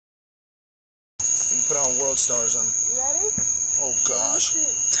put on world stars on. You ready? Oh gosh.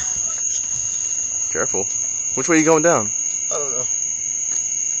 Careful. Which way are you going down? I don't know.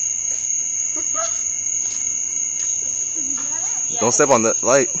 Don't step on the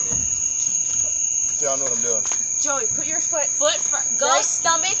light. Yeah, I know what I'm doing. Joey, put your foot Go right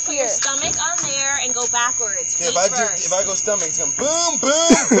stomach, put your here. stomach on there and go backwards. Yeah, Feet if I go stomach, it's going boom, boom,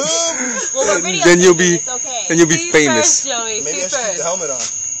 boom. Well, we're videotaping, Then you'll be, it's okay. then you'll be Feet famous. first, Joey. Maybe I Feet should keep the first. helmet on.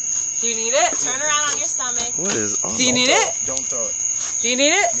 Do you need it? Turn around on your stomach. What is on? Do you need Throw it? Don't throw it. Do you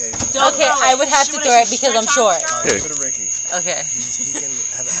need it? Yeah, you need Don't Okay, throw I it. would have to Should throw I it because I'm stretch short. Armstrong? Alright, give it to Ricky. Okay. He can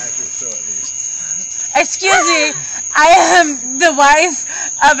have an accurate throw at least. Excuse me, I am the wife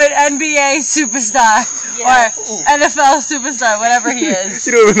of an NBA superstar Yeah. or NFL superstar, whatever he is.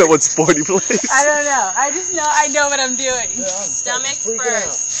 You don't even know what sport he plays. I don't know. I just know I know what I'm doing. Stomach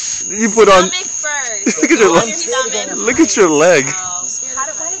first. You put on. Stomach first. Look at your Go on leg. stomach. Look at your leg. Oh. Why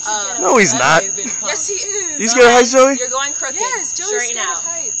did you get No, he's not. Yes, he is. You scared of heights, Joey? You're going crooked. Yes, Joey's Straighten scared out. of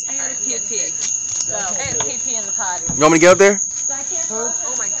heights. I had a pee-pee. So, I had a pee-pee in the potty. You want me to get up there? Oh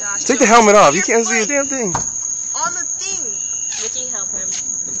my gosh. Take the helmet off. You can't see a damn thing. On the thing. Ricky, help him.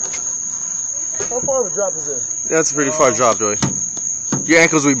 How far of a drop is it? That's a pretty far drop, Joey. Your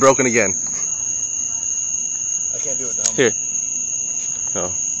ankles will be broken again. I can't do it now. Here.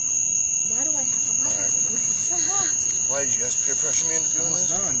 No. Why do I have Why did you guys peer pressure me into doing Almost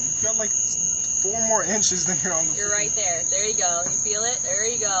this? done. You've got like 4 more inches than you're on the You're right there. There you go. You feel it? There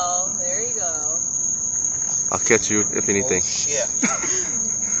you go. There you go. I'll catch you if anything. Oh, shit.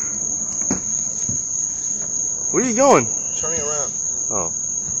 Where are you going? Turning around. Oh.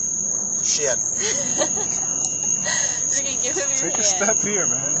 Shit. Ricky, give him your Take a hand. step here,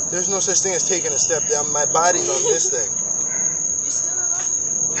 man. There's no such thing as taking a step down. My body's on this thing. You're still alive.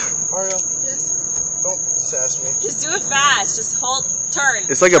 Mario, don't sass me. Just do it fast. Just hold. Turn.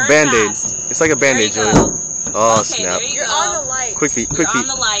 It's like a Turn band-aid. fast. It's like a There band-aid, you Joey. go. Oh, Okay, snap. there you You're go. on the light. Quick feet, quick You're on feet.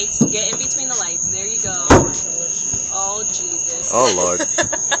 the lights. Get in between the lights. There you go. Oh, Jesus. Oh, Lord.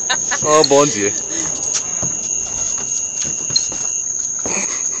 Oh, bon Dieu.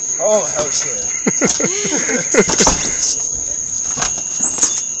 Oh, hell yeah.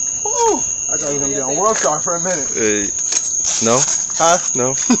 Woo! I thought I was going to be on World Star for a minute. No? Huh?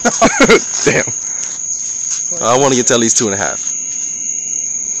 No? Damn. I want to get to at least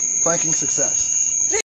 2.5. Planking success.